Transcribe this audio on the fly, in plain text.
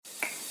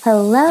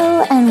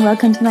Hello and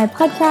welcome to my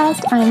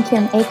podcast. I'm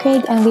Kim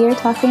Akrig and we are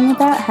talking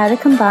about how to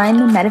combine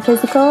the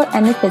metaphysical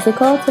and the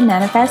physical to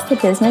manifest the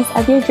business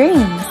of your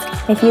dreams.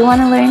 If you want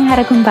to learn how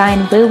to combine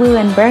woo-woo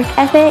and work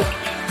ethic,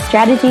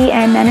 strategy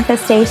and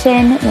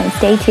manifestation, then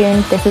stay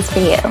tuned. This is for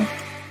you.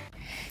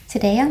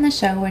 Today on the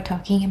show, we're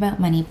talking about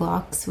money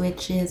blocks,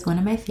 which is one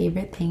of my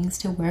favorite things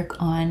to work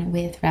on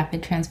with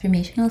rapid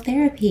transformational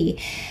therapy.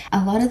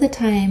 A lot of the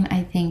time,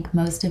 I think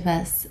most of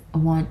us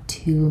want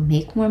to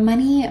make more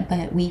money,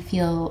 but we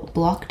feel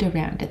blocked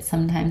around it.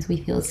 Sometimes we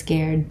feel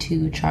scared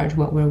to charge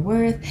what we're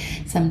worth.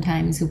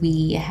 Sometimes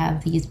we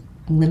have these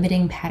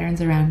limiting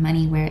patterns around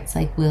money where it's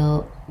like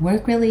we'll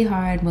work really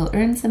hard, we'll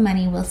earn some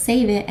money, we'll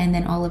save it, and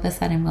then all of a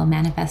sudden we'll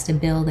manifest a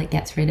bill that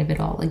gets rid of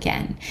it all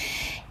again.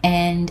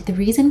 And the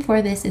reason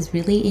for this is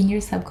really in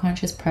your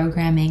subconscious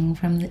programming.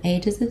 From the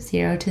ages of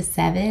 0 to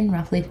 7,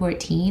 roughly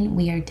 14,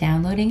 we are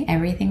downloading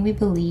everything we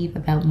believe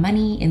about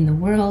money in the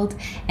world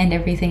and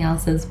everything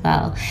else as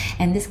well.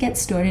 And this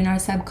gets stored in our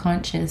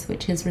subconscious,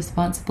 which is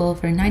responsible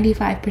for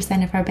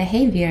 95% of our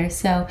behavior.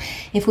 So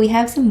if we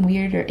have some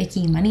weird or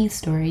icky money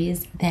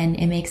stories, then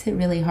it makes it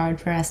really hard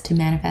for us to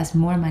manifest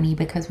more money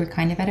because we're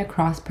kind of at a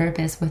cross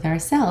purpose with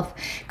ourselves,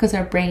 because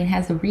our brain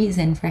has a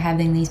reason for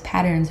having these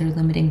patterns or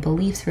limiting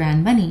beliefs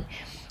around money.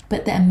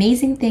 But the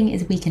amazing thing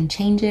is we can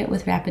change it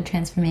with rapid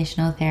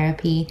transformational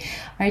therapy.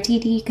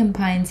 RTT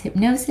combines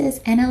hypnosis,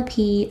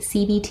 NLP,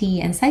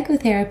 CBT, and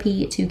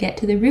psychotherapy to get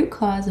to the root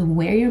cause of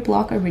where your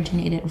block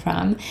originated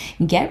from,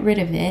 get rid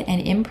of it,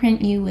 and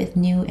imprint you with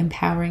new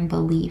empowering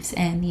beliefs.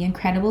 And the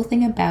incredible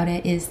thing about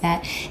it is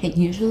that it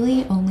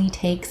usually only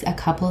takes a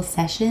couple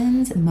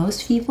sessions.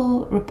 Most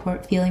people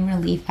report feeling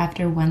relief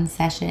after one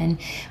session,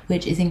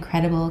 which is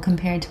incredible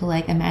compared to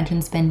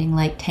imagine spending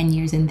 10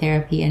 years in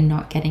therapy and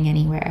not getting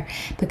anywhere.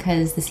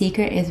 Because the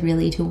secret is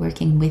really to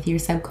working with your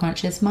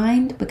subconscious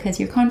mind, because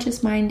your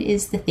conscious mind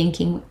is the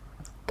thinking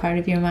part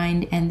of your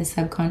mind and the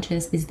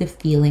subconscious is the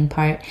feeling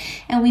part,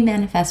 and we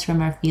manifest from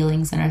our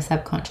feelings and our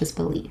subconscious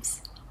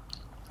beliefs.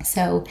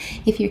 So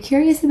if you're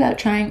curious about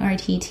trying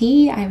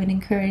RTT, I would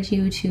encourage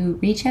you to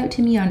reach out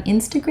to me on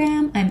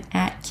Instagram. I'm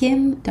at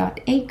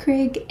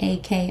kim.akrig,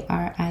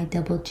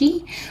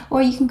 AKRIGG,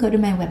 or you can go to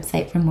my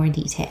website for more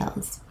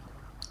details.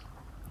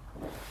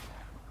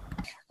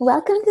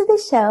 Welcome to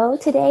the show.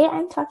 Today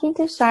I'm talking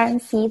to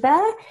Sharn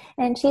Siva,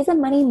 and she's a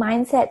money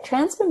mindset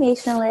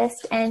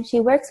transformationalist, and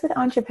she works with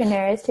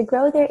entrepreneurs to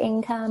grow their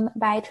income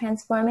by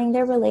transforming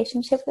their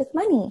relationship with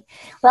money.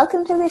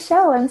 Welcome to the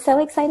show. I'm so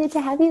excited to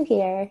have you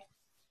here.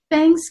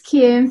 Thanks,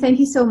 Kim. Thank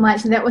you so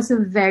much. That was a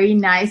very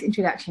nice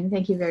introduction.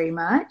 Thank you very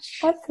much.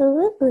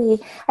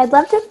 Absolutely. I'd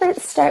love to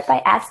first start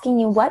by asking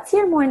you, what's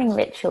your morning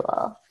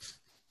ritual?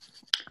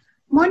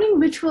 Morning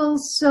ritual,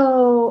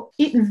 so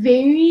it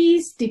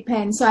varies,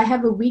 depends. So I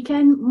have a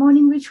weekend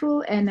morning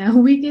ritual and a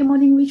weekday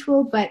morning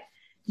ritual, but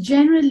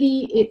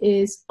generally it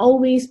is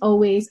always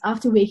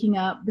after waking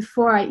up,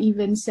 before I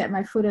even set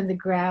my foot on the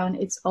ground,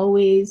 it's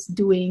always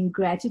doing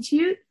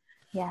gratitude.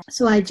 Yeah.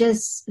 So I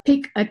just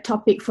pick a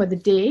topic for the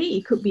day.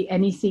 It could be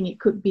anything.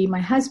 It could be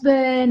my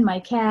husband, my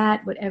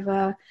cat,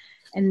 whatever.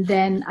 And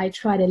then I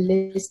try to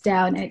list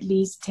down at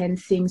least 10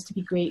 things to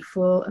be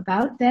grateful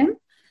about them.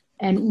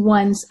 And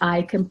once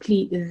I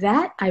complete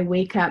that, I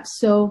wake up.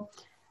 So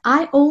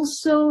I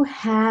also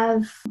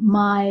have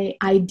my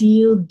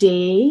ideal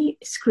day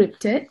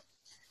scripted.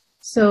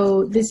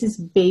 So this is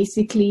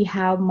basically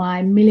how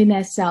my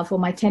millionaire self or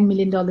my $10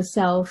 million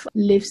self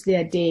lives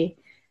their day.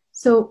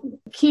 So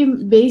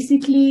Kim,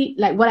 basically,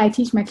 what I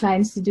teach my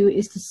clients to do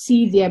is to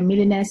see their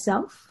millionaire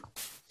self,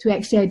 to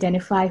actually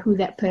identify who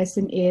that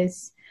person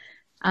is.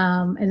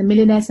 And the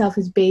millionaire self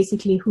is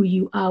basically who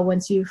you are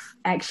once you've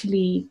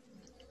actually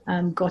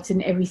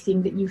gotten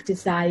everything that you've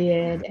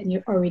desired and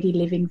you're already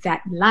living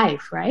that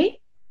life, right?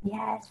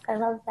 Yes, I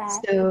love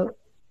that. So,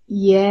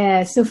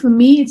 yeah. So for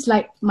me, it's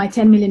like my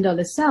 $10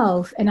 million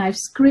self, and I've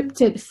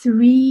scripted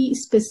 3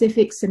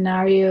 specific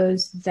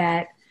scenarios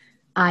that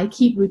I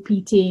keep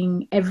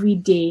repeating every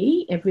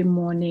day, every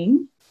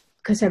morning,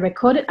 because I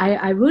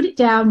wrote it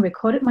down,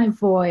 recorded my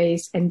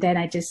voice, and then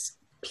I just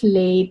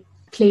played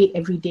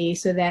every day,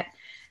 so that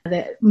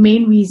the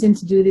main reason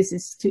to do this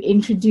is to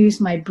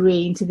introduce my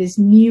brain to this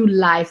new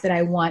life that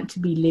I want to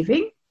be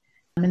living.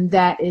 And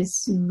that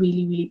is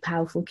really, really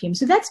powerful, Kim.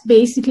 So that's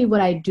basically what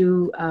I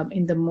do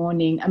in the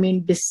morning. I mean,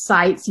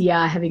 besides,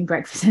 having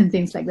breakfast and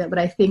things like that. But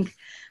I think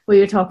what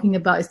you're talking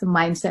about is the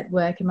mindset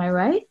work. Am I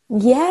right?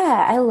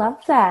 Yeah, I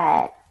love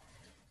that.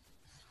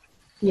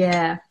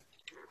 Yeah.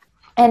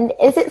 And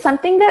is it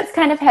something that's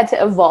kind of had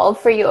to evolve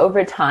for you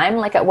over time?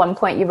 Like at one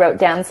point you wrote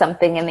down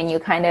something and then you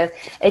kind of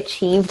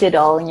achieved it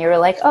all and you were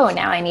like, oh,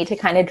 now I need to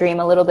kind of dream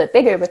a little bit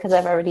bigger because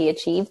I've already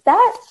achieved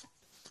that?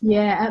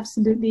 Yeah,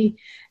 absolutely.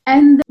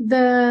 And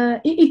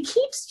it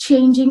keeps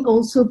changing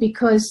also,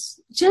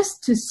 because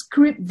just to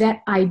script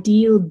that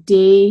ideal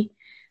day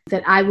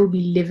that I will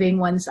be living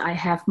once I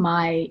have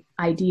my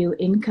ideal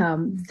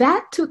income,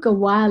 that took a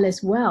while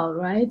as well,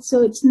 right?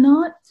 So it's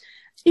not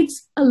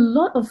it's a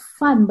lot of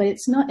fun, but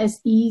it's not as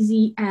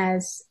easy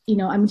as,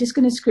 I'm just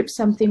going to script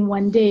something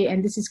one day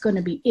and this is going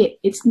to be it.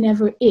 It's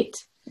never it.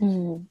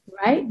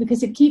 Right?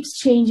 Because it keeps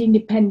changing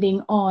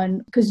depending on,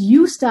 because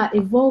you start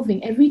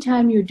evolving every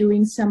time you're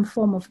doing some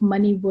form of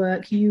money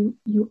work. You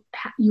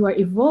are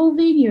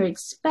evolving, you're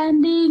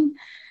expanding,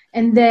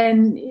 and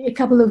then a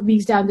couple of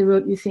weeks down the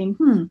road you think,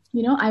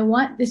 I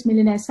want this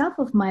millionaire self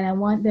of mine, I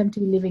want them to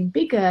be living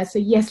bigger, so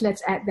yes,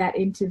 let's add that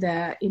into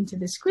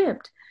the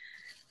script.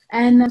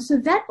 And so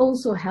that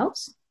also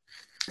helps.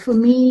 For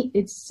me,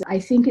 I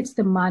think it's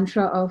the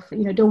mantra of,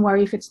 don't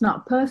worry if it's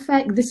not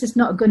perfect, this is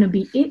not going to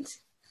be it.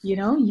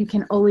 You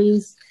can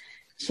always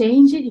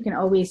change it, you can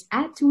always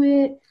add to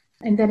it,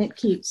 and then it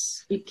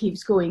keeps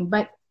going.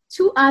 But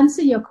to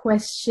answer your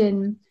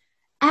question,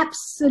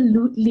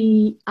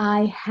 absolutely,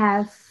 I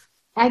have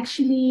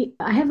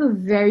a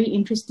very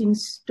interesting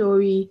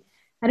story.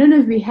 I don't know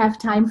if we have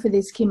time for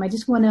this, Kim. I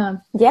just want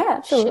to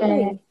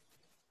absolutely.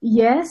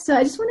 So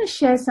I just want to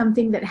share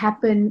something that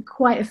happened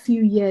quite a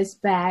few years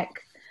back.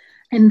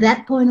 And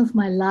that point of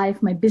my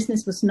life, my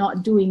business was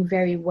not doing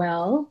very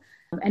well.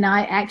 And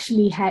I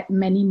actually had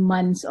many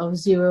months of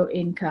zero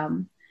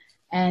income.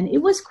 And it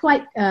was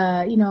quite,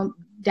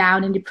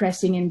 down and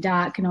depressing and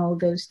dark and all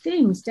those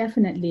things,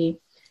 definitely.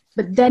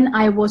 But then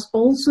I was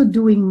also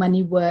doing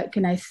money work.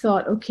 And I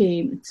thought,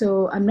 okay,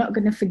 so I'm not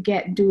going to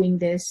forget doing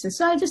this.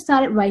 So I just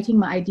started writing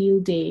my ideal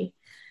day.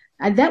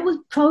 That was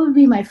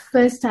probably my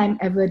first time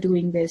ever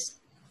doing this.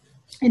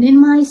 And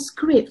in my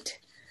script,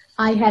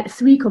 I had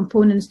 3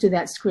 components to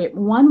that script.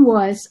 One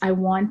was I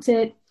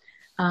wanted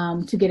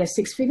to get a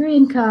 6-figure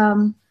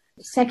income.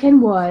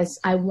 Second was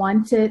I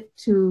wanted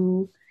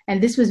to,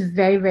 and this was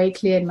very, very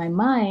clear in my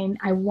mind,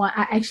 I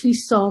actually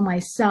saw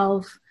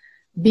myself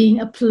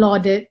being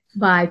applauded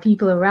by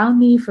people around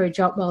me for a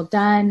job well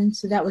done.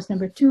 So that was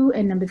number 2.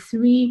 And number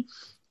 3,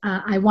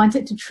 I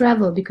wanted to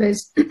travel,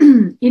 because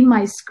in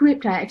my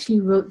script, I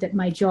actually wrote that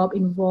my job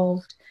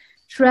involved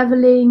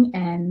traveling,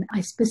 and I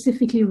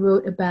specifically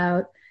wrote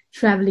about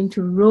traveling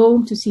to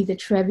Rome to see the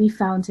Trevi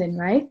Fountain,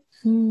 right?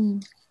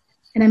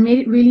 And I made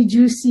it really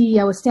juicy.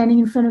 I was standing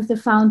in front of the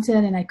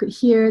fountain and I could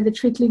hear the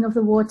trickling of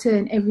the water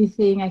and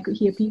everything. I could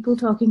hear people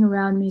talking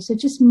around me. So it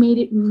just made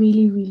it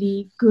really,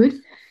 really good.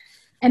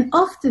 And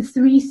of the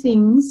 3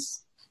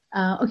 things,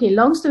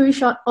 long story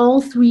short,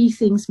 all 3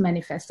 things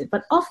manifested.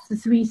 But of the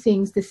 3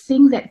 things, the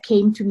thing that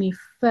came to me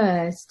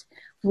first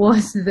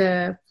was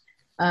the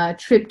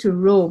trip to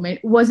Rome.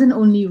 It wasn't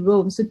only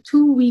Rome. So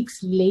 2 weeks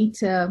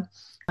later,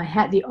 I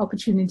had the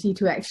opportunity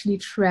to actually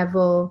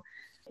travel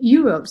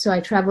Europe. So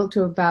I traveled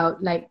to about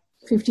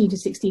 15 to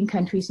 16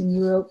 countries in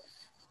Europe.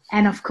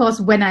 And of course,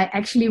 when I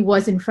actually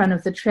was in front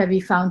of the Trevi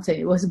Fountain,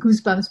 it was a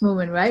goosebumps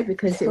moment, right?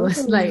 Because it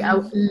was I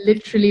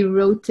literally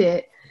wrote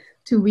it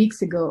 2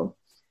 weeks ago.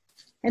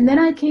 And then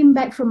I came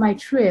back from my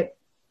trip,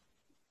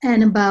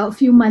 and about a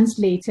few months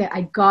later,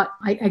 I got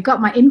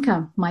my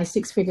income, my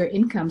 6-figure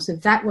income. So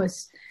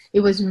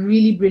it was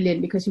really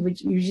brilliant, because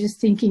you're just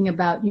thinking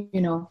about,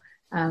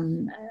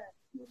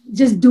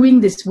 just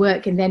doing this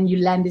work, and then you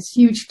land this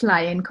huge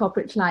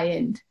corporate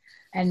client,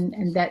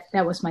 and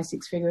that was my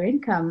 6-figure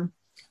income.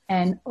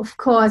 And of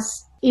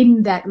course,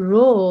 in that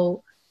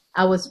role,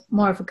 I was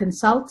more of a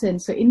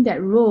consultant. So in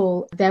that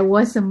role, there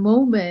was a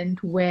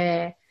moment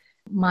where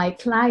my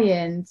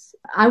client,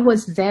 I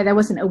was there. There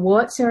was an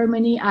award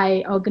ceremony.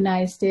 I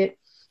organized it,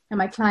 and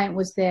my client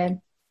was there.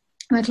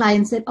 My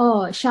client said,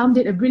 "Oh, Sham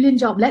did a brilliant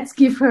job. Let's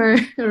give her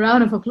a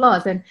round of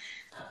applause." And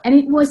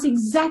it was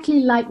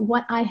exactly like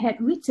what I had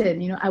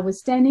written. I was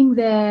standing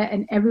there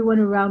and everyone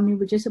around me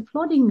were just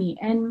applauding me.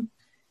 And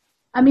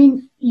I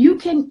mean, you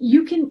can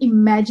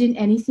imagine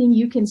anything,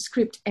 you can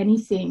script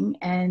anything.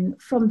 And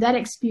from that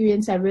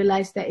experience, I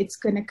realized that it's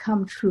going to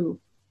come true.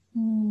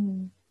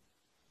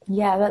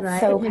 Yeah, that's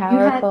so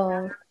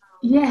powerful.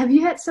 Have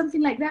you had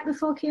something like that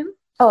before, Kim?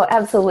 Oh,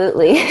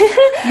 absolutely.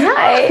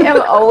 I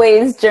am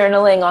always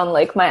journaling on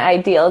my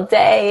ideal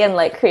day,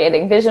 and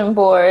creating vision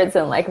boards,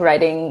 and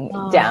writing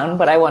down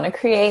what I want to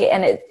create.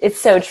 And it's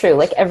so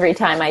true. Every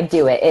time I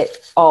do it,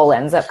 it all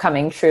ends up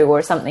coming true,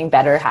 or something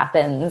better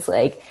happens.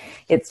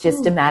 It's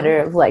just a matter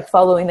of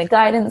following the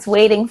guidance,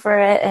 waiting for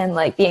it, and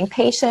being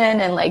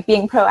patient, and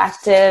being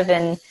proactive,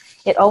 and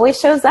it always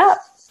shows up.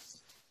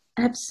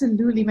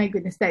 Absolutely. My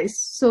goodness. That is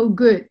so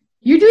good.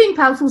 You're doing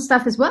powerful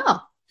stuff as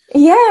well.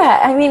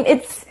 Yeah. I mean,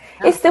 it's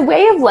the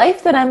way of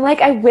life that I'm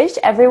I wish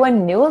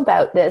everyone knew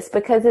about this,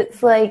 because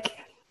it's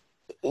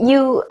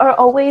you are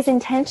always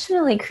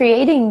intentionally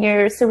creating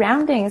your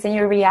surroundings and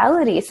your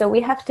reality. So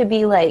we have to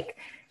be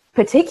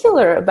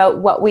particular about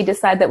what we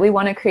decide that we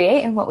want to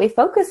create and what we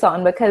focus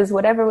on, because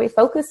whatever we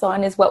focus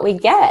on is what we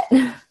get.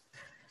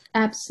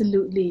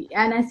 Absolutely.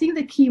 And I think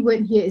the key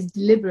word here is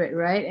deliberate,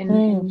 right?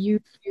 And you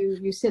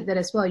said that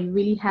as well. You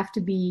really have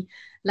to be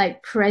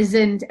like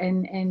present,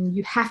 and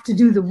you have to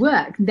do the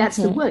work. That's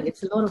the work.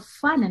 It's a lot of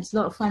fun. It's a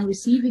lot of fun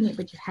receiving it,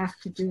 but you have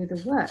to do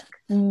the work.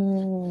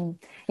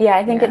 Yeah,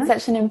 I think it's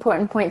such an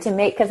important point to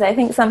make, because I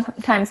think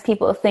sometimes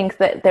people think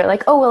that they're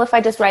like, oh, well, if I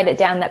just write it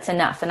down, that's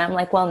enough. And I'm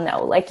like, well,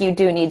 no, like you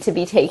do need to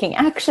be taking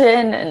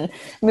action and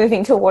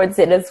moving towards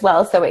it as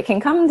well, so it can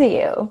come to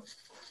you.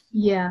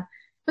 Yeah.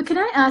 But can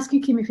I ask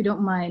you, Kim, if you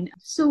don't mind?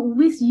 So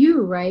with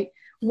you, right,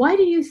 why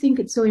do you think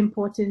it's so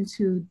important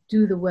to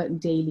do the work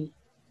daily?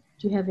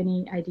 Do you have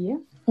any idea?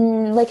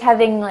 Like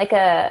having like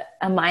a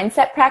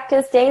mindset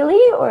practice daily,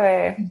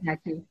 or?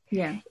 Exactly.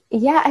 Yeah.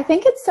 Yeah, I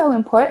think it's so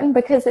important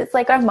because it's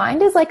like our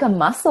mind is like a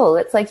muscle.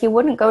 It's like you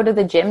wouldn't go to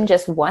the gym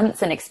just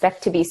once and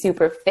expect to be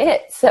super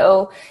fit.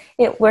 So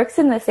it works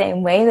in the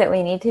same way that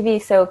we need to be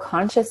so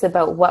conscious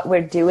about what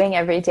we're doing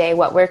every day,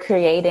 what we're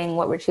creating,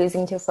 what we're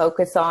choosing to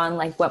focus on,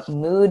 like what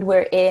mood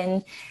we're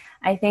in.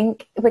 I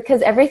think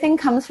because everything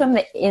comes from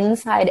the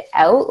inside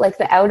out, like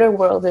the outer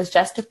world is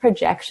just a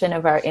projection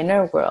of our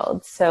inner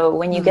world. So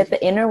when you get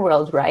the inner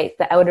world right,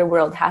 the outer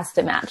world has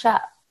to match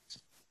up.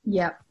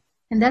 Yeah.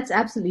 And that's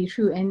absolutely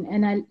true.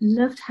 And I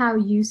loved how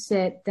you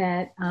said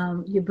that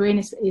your brain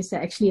is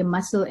actually a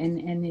muscle,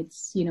 and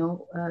it's,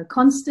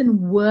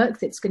 constant work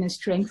that's going to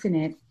strengthen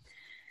it.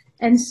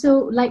 And so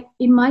like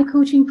in my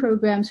coaching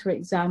programs, for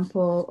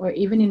example, or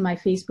even in my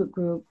Facebook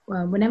group,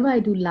 whenever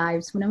I do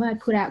lives, whenever I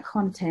put out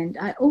content,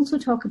 I also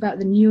talk about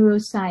the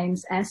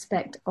neuroscience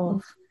aspect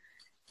of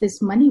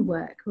this money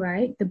work,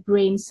 right? The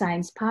brain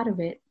science part of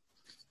it.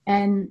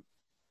 And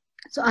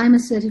so I'm a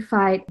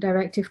certified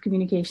directive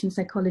communication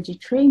psychology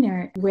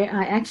trainer, where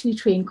I actually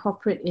train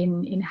corporate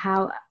in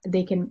how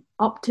they can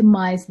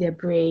optimize their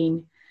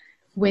brain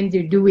when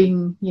they're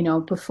doing,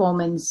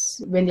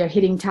 performance, when they're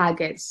hitting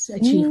targets,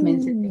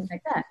 achievements, and things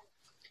like that.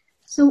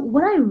 So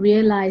what I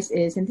realize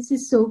is, and this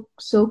is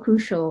so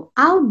crucial,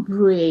 our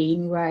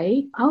brain,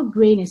 right? Our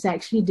brain is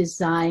actually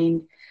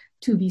designed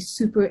to be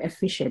super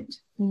efficient.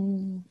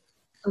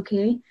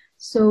 Okay.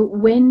 So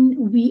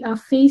when we are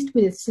faced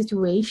with a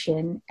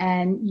situation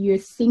and you're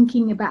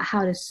thinking about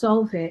how to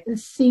solve it,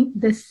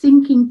 the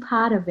thinking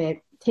part of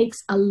it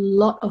takes a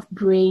lot of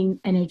brain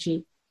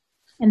energy,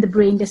 and the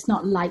brain does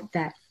not like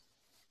that.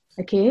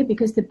 Okay,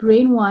 because the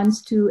brain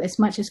wants to, as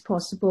much as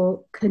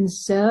possible,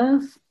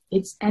 conserve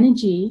its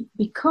energy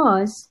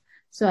because,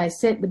 so I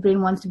said the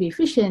brain wants to be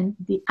efficient.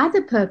 The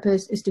other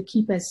purpose is to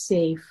keep us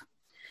safe.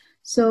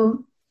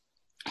 So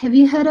have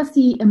you heard of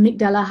the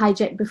amygdala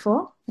hijack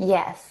before?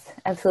 Yes,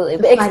 absolutely.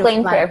 But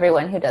explain for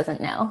everyone who doesn't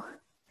know.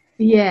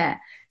 Yeah.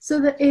 So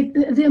the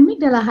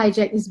amygdala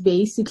hijack is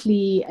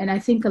basically, and I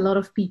think a lot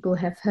of people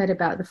have heard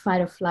about the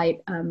fight or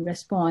flight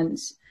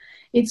response.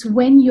 It's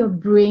when your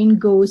brain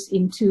goes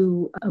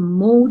into a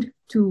mode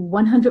to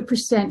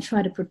 100%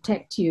 try to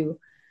protect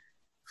you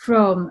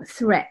from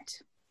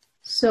threat.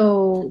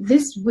 So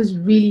this was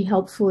really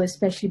helpful,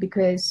 especially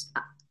because,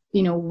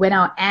 when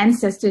our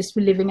ancestors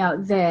were living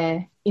out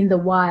there in the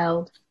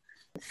wild,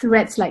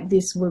 threats like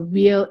this were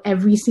real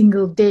every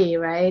single day,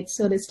 right?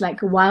 So it's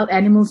like a wild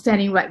animal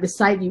standing right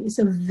beside you. It's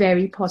a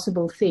very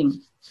possible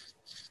thing.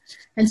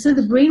 And so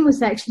the brain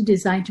was actually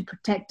designed to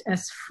protect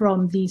us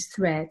from these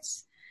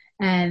threats.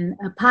 And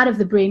a part of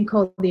the brain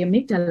called the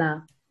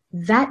amygdala,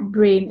 that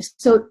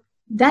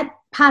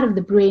part of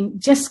the brain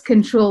just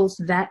controls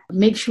that,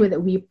 make sure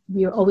that we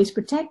are always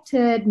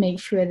protected, make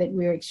sure that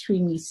we're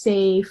extremely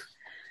safe.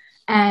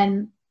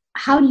 And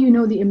how do you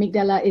know the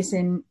amygdala is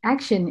in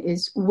action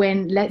is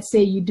when, let's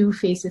say you do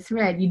face a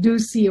threat, you do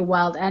see a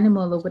wild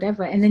animal or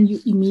whatever, and then you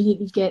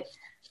immediately get,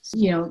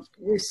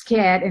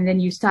 scared, and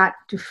then you start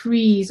to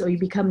freeze, or you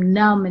become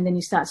numb, and then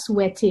you start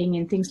sweating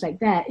and things like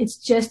that. It's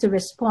just a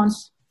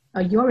response,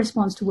 your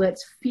response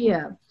towards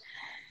fear.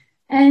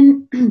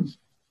 And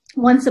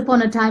once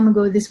upon a time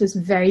ago, this was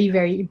very,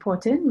 very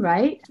important,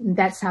 right? And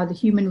that's how the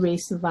human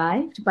race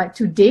survived. But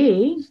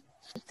today,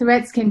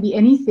 threats can be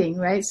anything,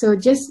 right? So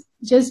just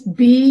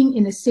being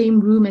in the same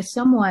room as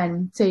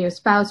someone, say your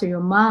spouse or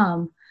your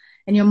mom,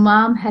 and your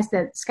mom has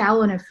that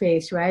scowl on her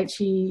face, right?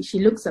 She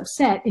looks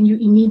upset, and you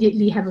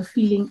immediately have a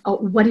feeling, oh,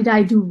 what did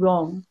I do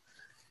wrong,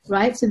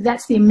 right? So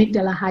that's the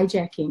amygdala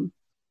hijacking.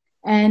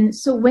 And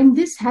so when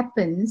this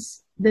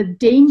happens, the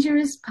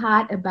dangerous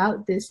part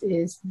about this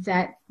is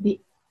that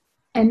the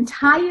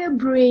entire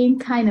brain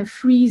kind of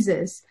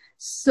freezes.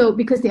 So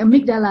because the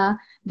amygdala,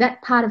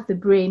 that part of the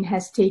brain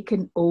has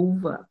taken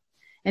over.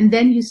 And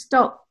then you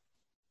stop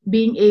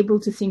being able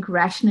to think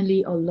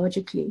rationally or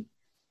logically,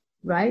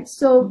 right?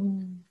 So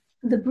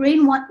the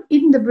brain,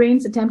 in the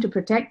brain's attempt to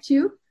protect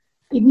you,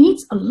 it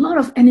needs a lot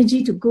of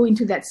energy to go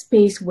into that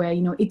space where,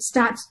 it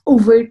starts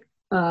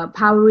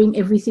powering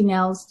everything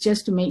else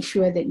just to make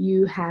sure that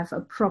you have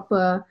a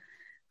proper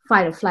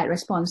fight or flight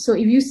response. So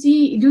if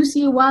you do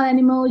see a wild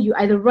animal, you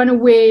either run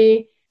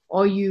away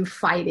or you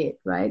fight it,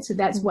 right? So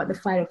that's what the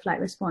fight or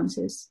flight response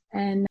is.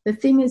 And the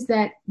thing is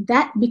that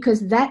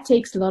because that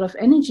takes a lot of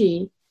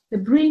energy, the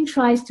brain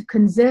tries to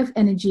conserve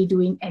energy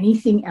doing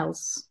anything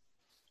else.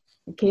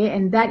 Okay.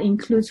 And that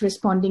includes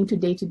responding to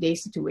day-to-day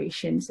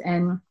situations.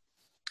 And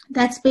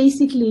that's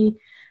basically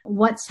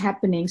what's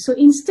happening. So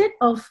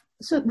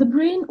the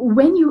brain,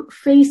 when you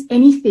face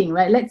anything,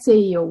 right? Let's say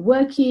you're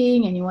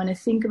working and you want to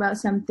think about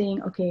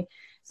something. Okay.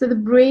 So the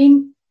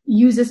brain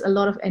uses a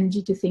lot of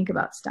energy to think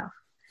about stuff,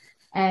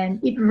 and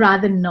it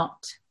rather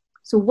not.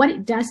 So what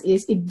it does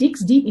is it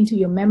digs deep into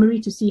your memory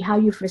to see how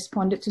you've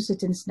responded to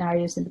certain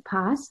scenarios in the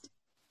past.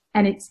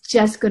 And it's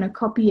just going to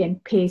copy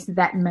and paste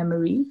that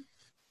memory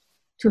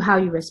to how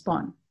you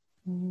respond.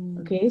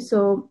 Okay.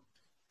 So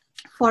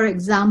for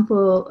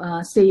example,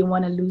 say you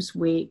want to lose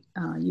weight,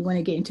 you want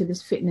to get into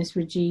this fitness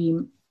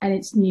regime and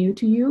it's new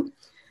to you.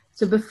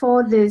 So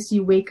before this,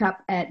 you wake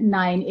up at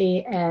 9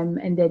 a.m.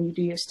 and then you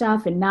do your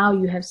stuff. And now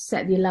you have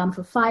set the alarm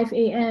for 5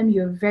 a.m.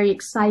 You're very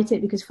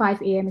excited because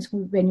 5 a.m. is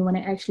when you want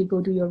to actually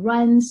go do your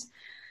runs.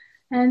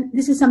 And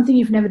this is something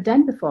you've never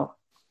done before.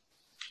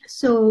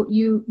 So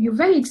you're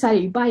very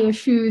excited. You buy your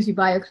shoes, you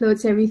buy your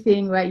clothes,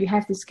 everything, right? You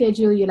have the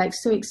schedule. You're like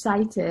so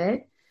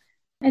excited.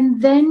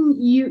 And then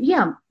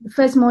the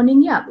first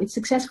morning, it's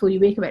successful. You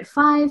wake up at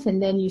 5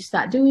 and then you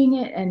start doing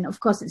it. And of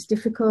course it's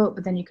difficult,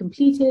 but then you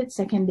complete it.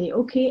 Second day,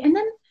 okay. And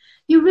then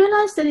you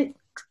realize that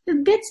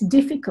it gets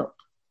difficult.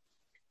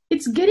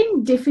 It's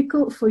getting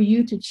difficult for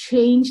you to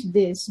change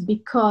this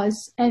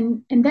because,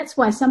 and that's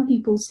why some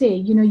people say,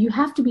 you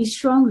have to be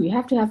stronger. You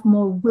have to have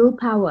more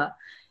willpower.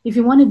 If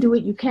you want to do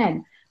it, you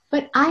can.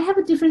 But I have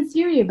a different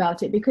theory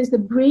about it because the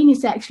brain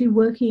is actually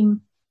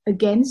working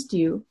against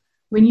you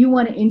when you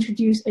want to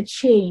introduce a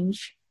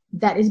change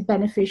that is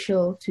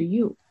beneficial to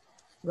you,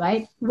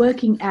 right?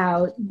 Working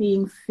out,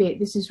 being fit,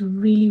 this is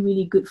really,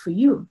 really good for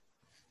you.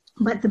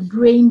 But the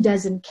brain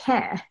doesn't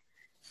care.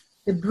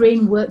 The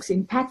brain works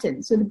in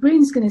patterns. So the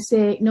brain's going to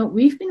say, no,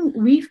 we've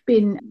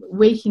been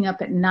waking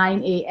up at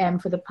 9 a.m.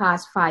 for the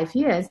past 5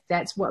 years.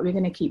 That's what we're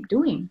going to keep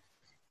doing.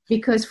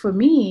 Because for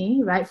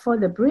me, right, for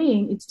the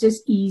brain, it's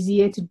just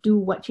easier to do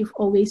what you've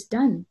always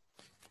done.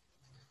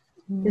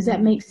 Does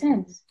that make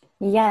sense?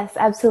 Yes,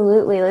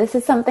 absolutely. This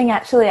is something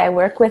actually I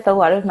work with a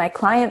lot of my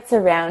clients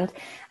around.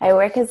 I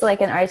work as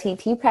like an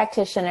RTT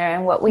practitioner,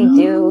 and what we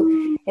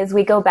do is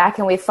we go back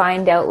and we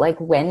find out like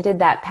when did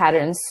that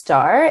pattern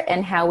start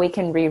and how we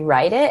can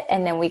rewrite it.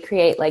 And then we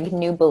create like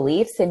new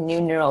beliefs and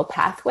new neural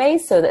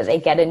pathways so that they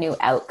get a new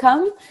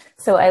outcome.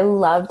 So I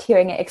loved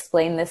hearing it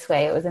explained this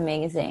way. It was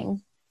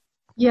amazing.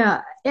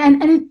 Yeah.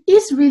 And it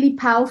is really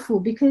powerful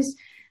because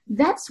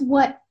that's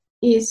what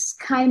is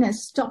kind of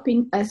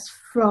stopping us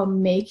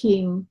from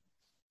making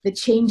the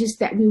changes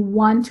that we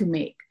want to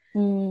make,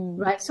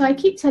 right? So I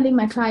keep telling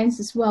my clients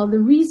as well, the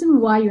reason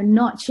why you're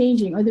not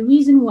changing or the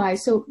reason why,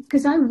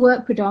 because I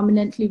work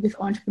predominantly with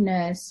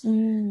entrepreneurs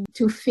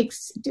to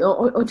fix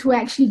or to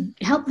actually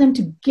help them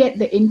to get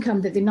the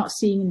income that they're not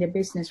seeing in their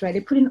business, right? They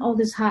put in all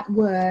this hard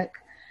work.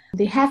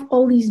 They have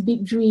all these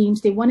big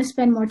dreams. They want to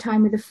spend more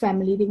time with the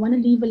family. They want to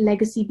leave a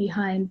legacy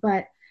behind,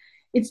 but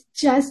it's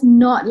just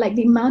not like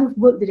the amount of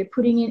work that they're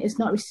putting in is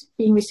not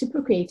being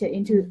reciprocated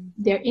into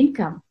their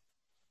income.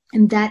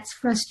 And that's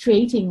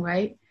frustrating,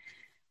 right?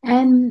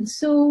 And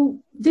so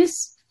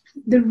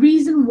the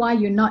reason why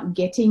you're not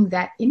getting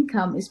that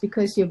income is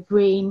because your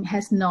brain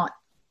has not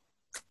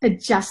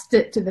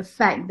adjusted to the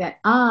fact that,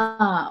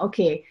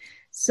 okay,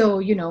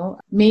 so,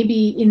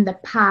 maybe in the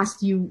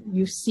past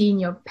you've seen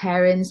your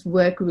parents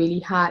work really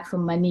hard for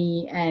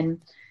money,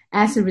 and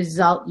as a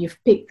result, you've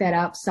picked that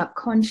up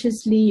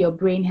subconsciously. Your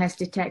brain has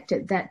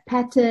detected that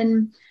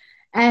pattern.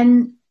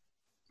 And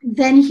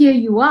then here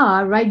you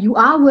are, right? You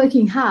are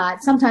working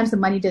hard. Sometimes the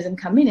money doesn't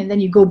come in, and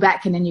then you go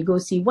back and then you go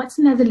see what's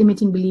another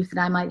limiting belief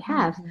that I might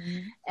have.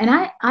 And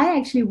I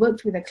actually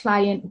worked with a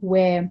client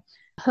where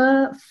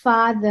her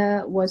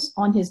father was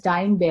on his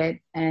dying bed,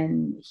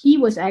 and he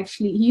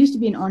used to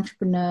be an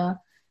entrepreneur,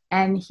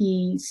 and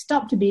he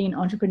stopped being an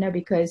entrepreneur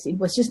because it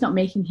was just not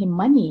making him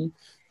money.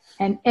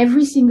 And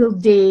every single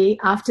day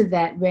after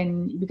that,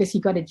 because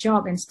he got a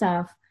job and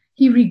stuff,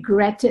 he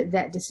regretted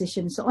that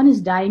decision. So on his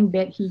dying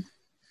bed, he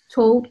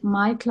told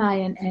my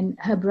client and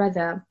her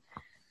brother,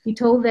 he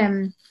told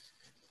them,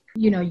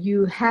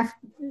 you have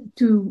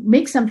to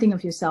make something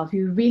of yourself.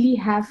 You really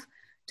have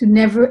to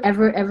never,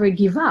 ever, ever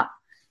give up,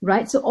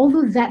 right? So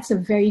although that's a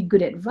very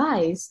good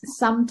advice,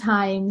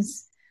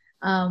 sometimes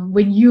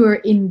when you're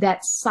in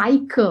that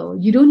cycle,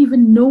 you don't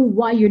even know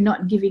why you're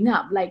not giving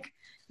up. Like,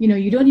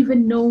 you don't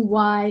even know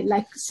why,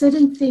 like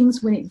certain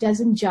things, when it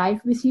doesn't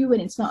jive with you, when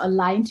it's not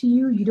aligned to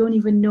you, you don't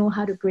even know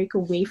how to break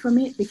away from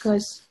it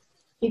because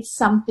it's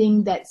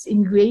something that's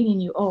ingrained in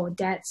you. Oh,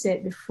 Dad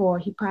said before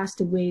he passed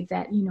away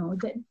that,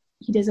 that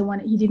he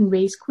didn't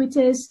raise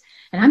quitters,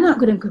 and I'm not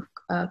going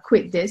to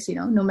quit this,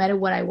 no matter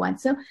what I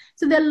want. So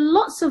there are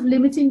lots of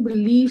limiting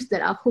beliefs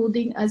that are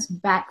holding us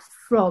back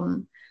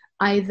from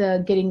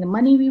either getting the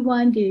money we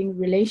want, getting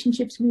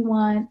relationships we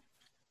want,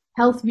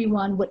 health we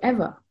want,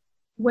 whatever.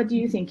 What do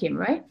you think, Kim,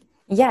 right?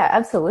 Yeah,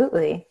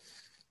 absolutely.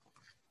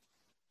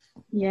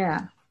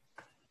 Yeah.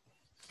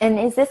 And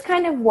is this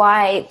kind of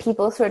why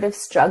people sort of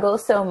struggle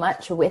so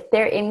much with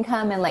their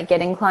income and like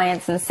getting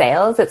clients and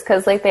sales? It's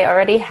because like they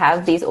already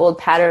have these old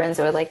patterns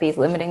or like these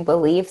limiting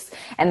beliefs,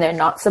 and they're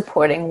not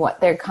supporting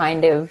what they're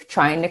kind of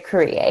trying to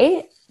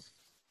create.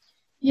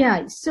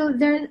 Yeah, so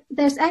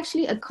there's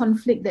actually a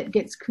conflict that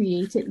gets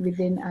created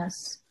within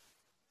us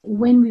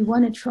when we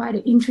want to try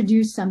to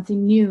introduce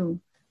something new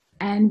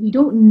and we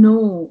don't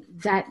know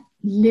that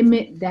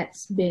limit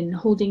that's been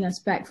holding us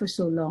back for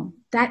so long.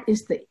 That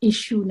is the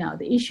issue now.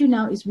 The issue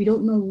now is we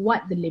don't know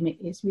what the limit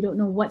is. We don't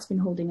know what's been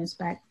holding us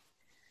back.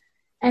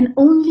 And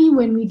only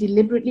when we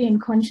deliberately and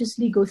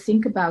consciously go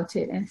think about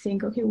it and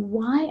think, okay,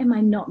 why am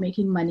I not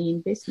making money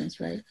in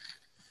business, right?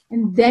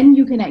 And then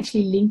you can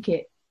actually link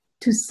it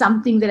to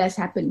something that has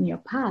happened in your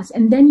past.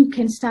 And then you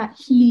can start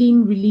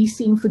healing,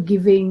 releasing,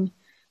 forgiving,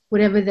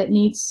 whatever that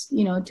needs,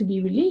 to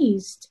be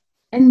released.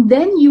 And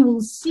then you will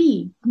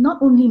see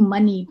not only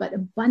money, but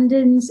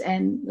abundance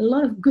and a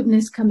lot of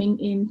goodness coming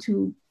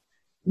into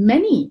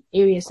many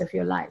areas of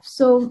your life.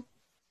 So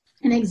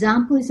an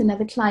example is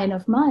another client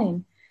of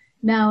mine.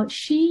 Now,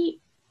 she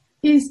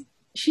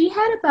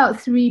had about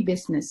 3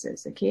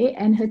 businesses, okay?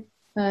 And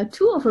her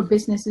 2 of her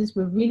businesses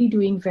were really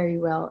doing very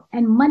well.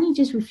 And money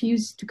just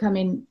refused to come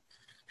in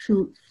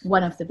through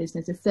one of the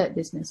business, the 3rd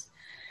business.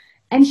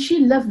 And she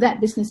loved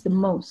that business the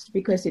most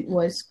because it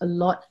was a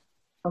lot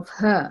of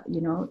her,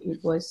 it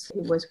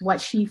was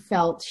what she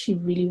felt she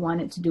really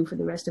wanted to do for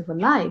the rest of her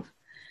life,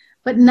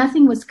 but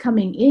nothing was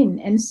coming in.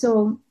 And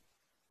so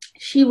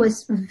she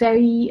was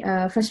very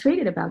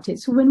frustrated about it.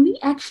 So when we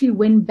actually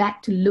went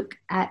back to look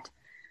at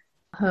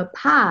her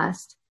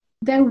past,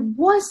 there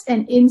was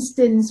an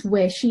instance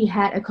where she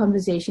had a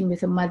conversation with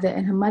her mother,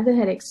 and her mother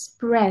had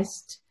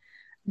expressed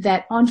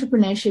that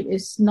entrepreneurship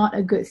is not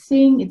a good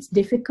thing, it's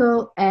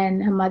difficult,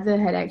 and her mother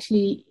had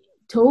actually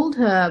told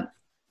her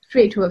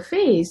straight to her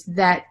face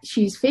that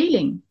she's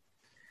failing.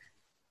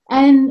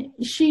 And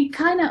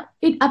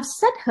it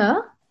upset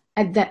her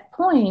at that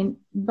point,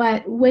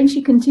 but when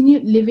she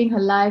continued living her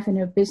life and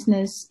her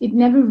business, it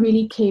never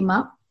really came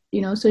up,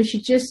 so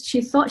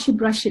she thought she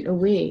brushed it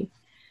away.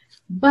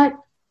 But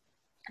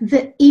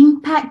the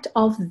impact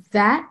of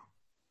that,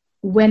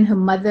 when her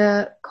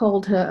mother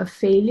called her a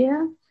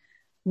failure,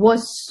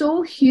 was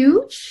so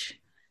huge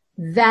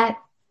that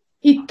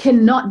it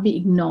cannot be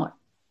ignored.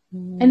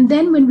 And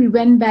then when we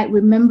went back,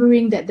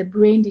 remembering that the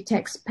brain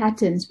detects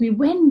patterns, we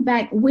went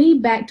back, way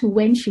back to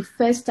when she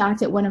first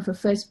started one of her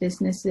first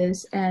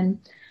businesses, and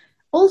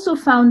also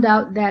found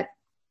out that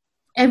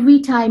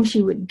every time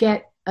she would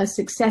get a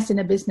success in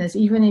a business,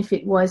 even if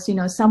it was,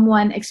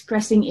 someone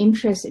expressing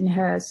interest in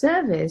her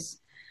service,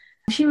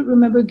 she would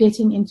remember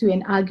getting into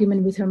an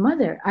argument with her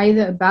mother,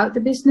 either about the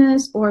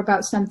business or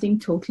about something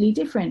totally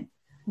different.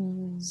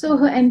 So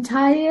her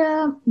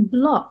entire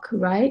block,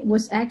 right,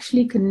 was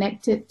actually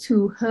connected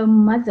to her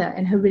mother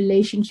and her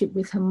relationship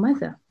with her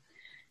mother.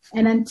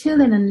 And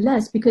until and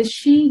unless, because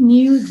she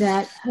knew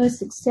that her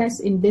success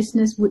in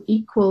business would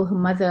equal her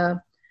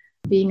mother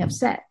being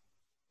upset,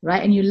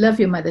 right? And you love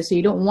your mother, so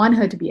you don't want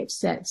her to be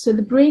upset. So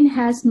the brain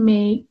has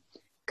made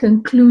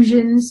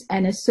conclusions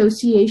and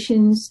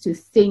associations to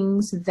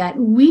things that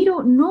we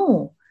don't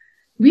know.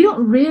 We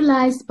don't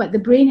realize, but the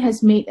brain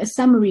has made a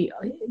summary.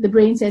 The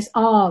brain says,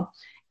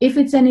 if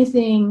it's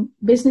anything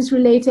business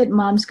related,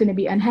 mom's going to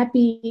be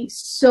unhappy.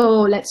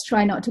 So let's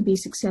try not to be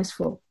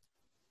successful,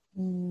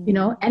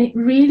 and it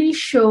really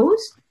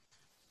shows.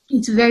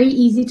 It's very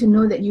easy to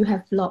know that you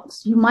have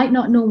blocks. You might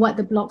not know what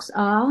the blocks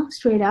are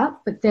straight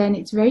up, but then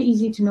it's very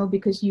easy to know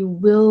because you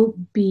will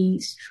be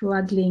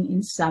struggling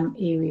in some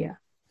area.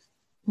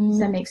 Does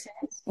that make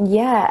sense?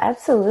 Yeah,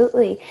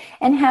 absolutely.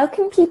 And how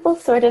can people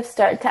sort of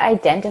start to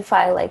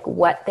identify like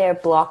what their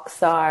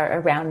blocks are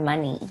around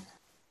money?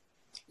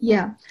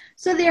 Yeah.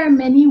 So there are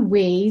many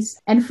ways.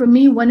 And for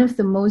me, one of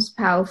the most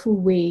powerful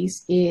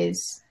ways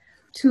is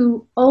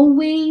to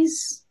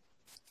always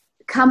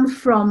come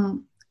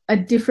from a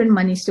different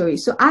money story.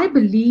 So I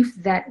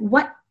believe that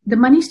what the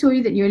money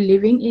story that you're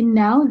living in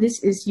now,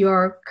 this is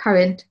your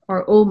current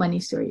or old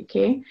money story,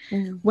 okay?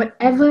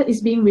 Whatever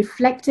is being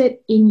reflected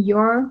in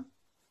your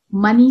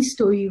money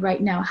story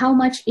right now, how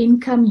much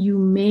income you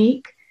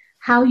make,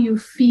 how you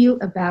feel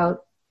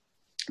about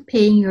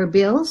paying your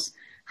bills,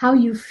 how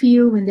you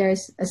feel when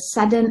there's a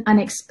sudden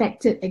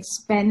unexpected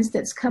expense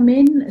that's come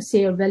in,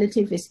 say a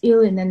relative is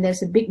ill and then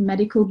there's a big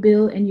medical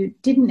bill and you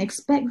didn't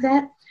expect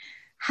that,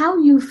 how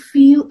you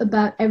feel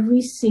about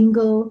every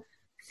single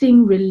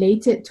thing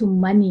related to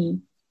money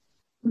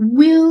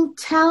will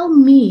tell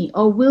me,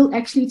 or will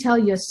actually tell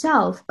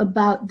yourself,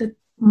 about the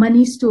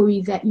money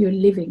story that you're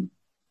living.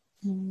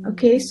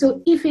 Okay,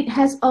 so if it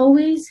has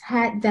always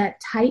had that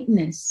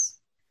tightness,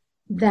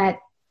 that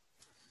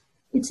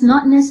it's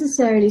not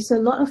necessarily, so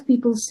a lot of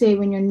people say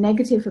when you're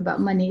negative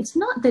about money, it's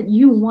not that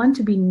you want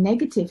to be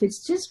negative.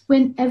 It's just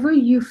whenever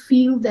you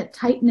feel that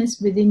tightness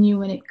within you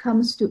when it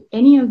comes to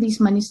any of these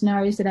money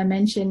scenarios that I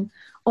mentioned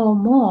or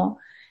more,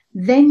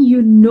 then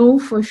you know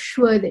for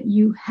sure that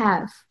you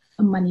have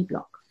a money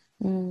block.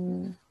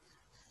 Okay,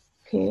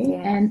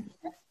 yeah.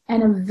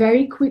 And a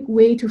very quick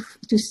way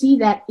to see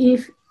that,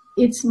 if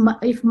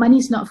if money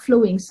is not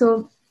flowing.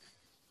 So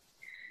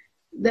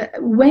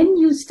when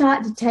you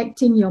start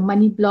detecting your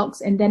money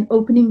blocks and then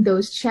opening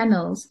those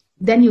channels,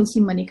 then you'll see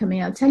money coming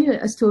out. I'll tell you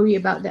a story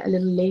about that a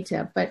little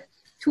later. But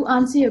to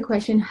answer your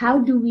question, how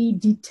do we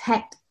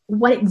detect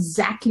what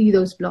exactly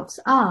those blocks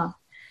are?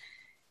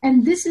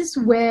 And this is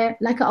where,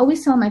 like I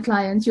always tell my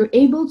clients, you're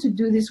able to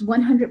do this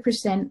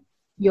 100%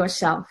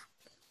 yourself.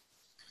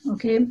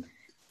 Okay?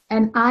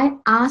 And I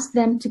ask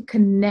them to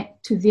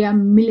connect to their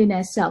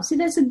millionaire self. See,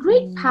 there's a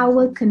great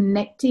power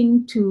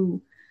connecting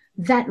to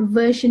that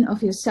version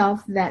of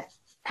yourself that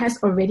has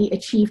already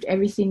achieved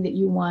everything that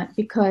you want,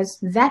 because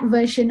that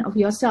version of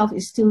yourself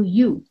is still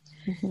you.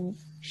 Mm-hmm.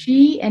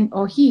 She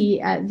or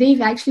he,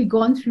 they've actually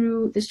gone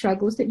through the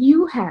struggles that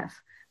you have,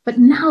 but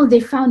now they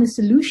found a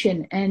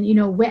solution. And, you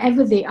know,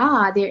 wherever they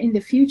are, they're in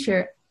the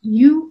future.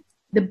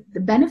 The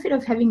benefit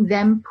of having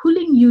them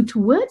pulling you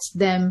towards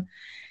them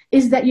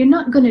is that you're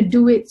not going to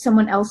do it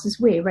someone else's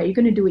way, right? You're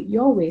going to do it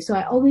your way. So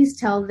I always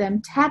tell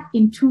them, tap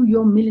into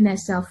your millionaire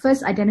self.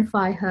 First,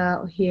 identify her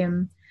or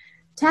him.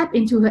 Tap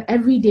into her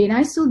every day. And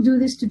I still do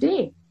this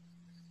today,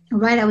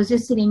 right? I was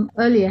just sitting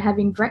earlier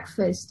having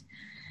breakfast,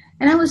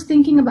 and I was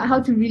thinking about how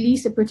to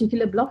release a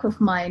particular block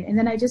of mine. And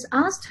then I just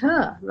asked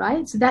her,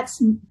 right? So that's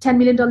 $10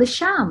 million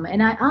sham.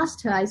 And I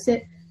asked her, I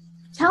said,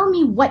 tell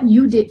me what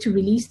you did to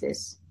release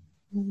this.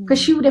 Because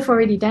she would have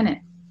already done it,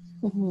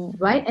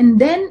 right? And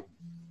then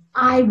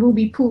I will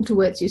be pulled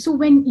towards you. So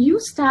when you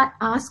start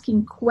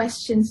asking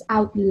questions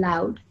out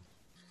loud,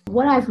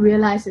 what I've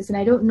realized is, and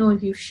I don't know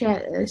if you've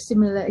shared a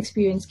similar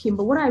experience, Kim,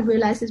 but what I've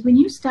realized is when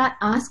you start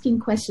asking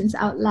questions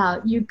out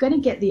loud, you're going to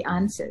get the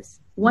answers.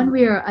 One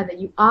way or other,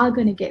 you are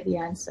going to get the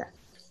answer.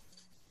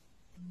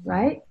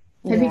 Right?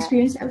 Have you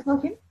experienced that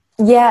before, Kim?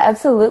 Yeah,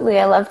 absolutely.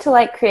 I love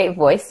to create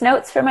voice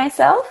notes for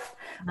myself,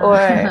 or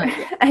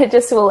I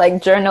just will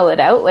journal it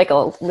out.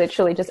 I'll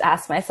literally just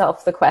ask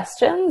myself the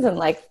questions and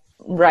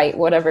write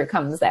whatever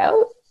comes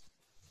out.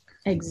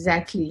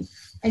 Exactly.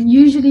 And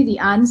usually the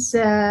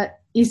answer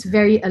is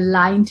very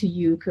aligned to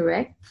you,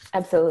 correct?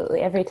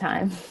 Absolutely, every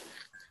time.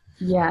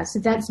 Yeah, so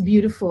that's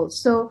beautiful.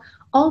 So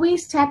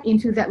always tap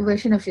into that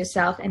version of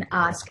yourself and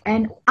ask.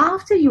 And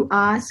after you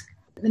ask,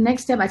 the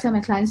next step I tell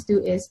my clients to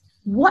do is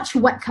watch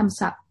what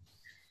comes up.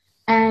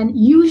 And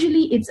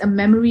usually it's a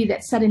memory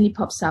that suddenly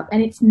pops up.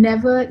 And it's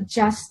never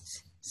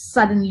just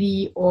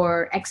suddenly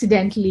or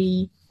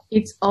accidentally.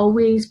 It's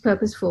always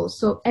purposeful.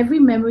 So every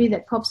memory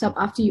that pops up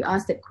after you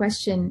ask that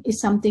question is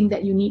something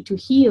that you need to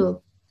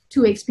heal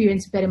to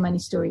experience a better money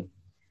story.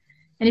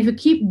 And if you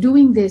keep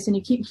doing this and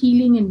you keep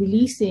healing and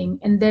releasing,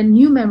 and then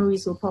new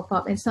memories will pop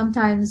up, and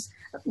sometimes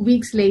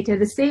weeks later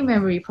the same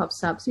memory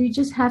pops up. So you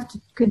just have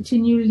to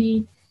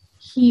continually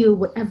heal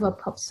whatever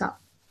pops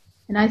up.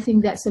 And I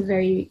think that's a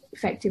very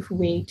effective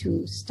way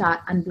to start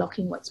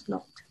unblocking what's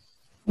blocked.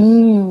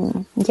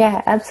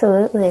 Yeah,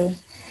 absolutely.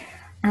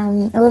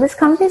 Well, this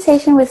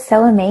conversation was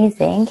so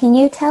amazing. Can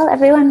you tell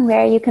everyone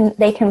where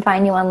they can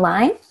find you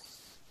online?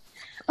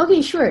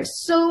 Okay, sure.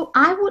 So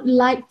I would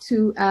like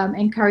to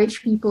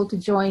encourage people to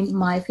join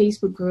my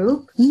Facebook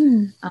group.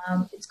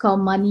 It's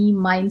called Money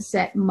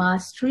Mindset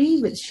Mastery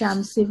with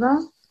Sham Siva.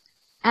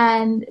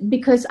 And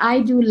because I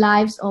do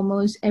lives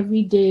almost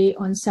every day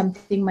on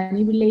something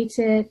money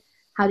related,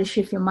 how to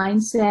shift your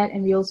mindset.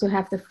 And we also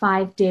have the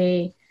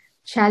 5-day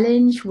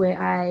challenge where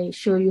I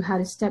show you how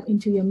to step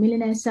into your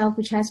millionaire self,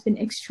 which has been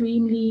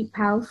extremely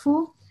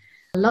powerful.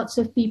 Lots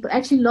of people,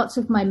 actually lots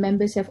of my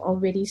members have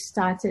already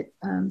started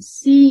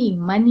seeing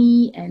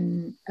money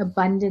and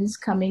abundance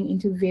coming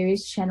into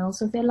various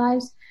channels of their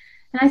lives.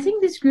 And I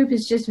think this group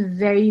is just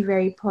very,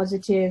 very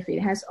positive.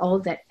 It has all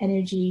that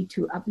energy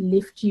to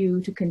uplift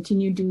you, to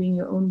continue doing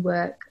your own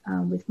work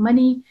with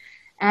money.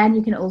 And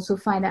you can also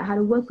find out how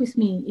to work with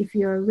me if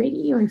you're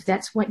ready or if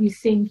that's what you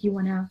think you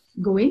want to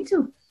go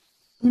into.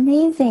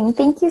 Amazing.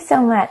 Thank you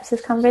so much.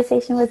 This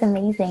conversation was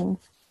amazing.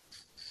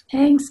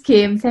 Thanks,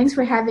 Kim. Thanks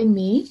for having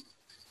me.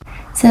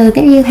 So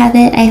there you have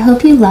it. I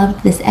hope you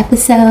loved this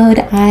episode.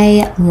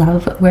 I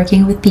love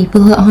working with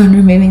people on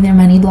removing their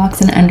money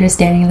blocks and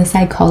understanding the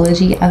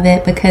psychology of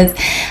it, because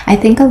I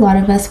think a lot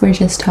of us were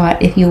just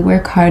taught if you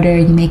work harder,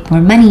 you make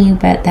more money,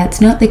 but that's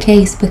not the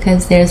case,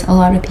 because there's a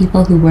lot of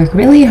people who work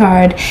really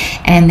hard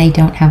and they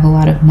don't have a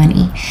lot of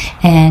money.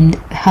 And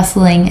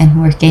hustling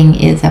and working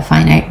is a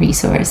finite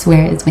resource,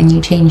 whereas when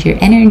you change your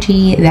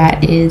energy,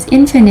 that is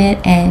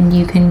infinite and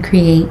you can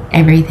create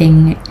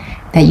everything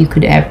that you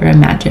could ever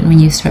imagine when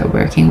you start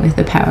working with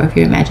the power of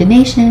your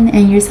imagination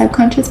and your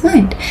subconscious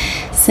mind.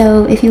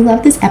 So if you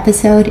love this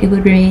episode, it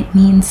would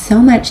mean so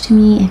much to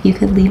me if you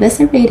could leave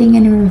us a rating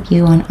and a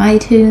review on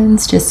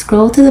iTunes. Just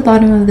scroll to the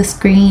bottom of the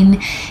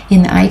screen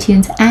in the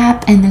iTunes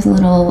app and there's a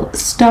little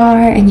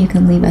star and you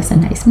can leave us a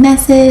nice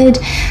message.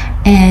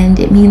 And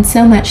it means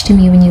so much to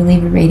me when you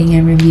leave a rating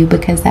and review,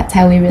 because that's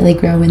how we really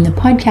grow in the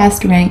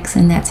podcast ranks,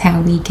 and that's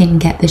how we can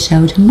get the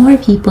show to more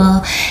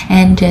people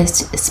and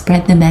just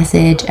spread the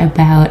message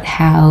about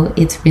how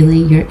it's really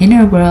your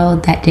inner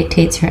world that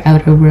dictates your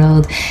outer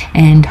world,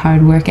 and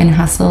hard work and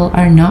hustle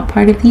are not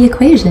part of the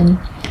equation.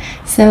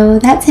 So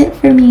that's it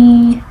for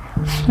me.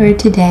 for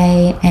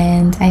today,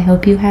 and I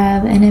hope you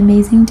have an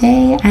amazing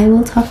day. I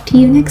will talk to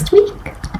you next week.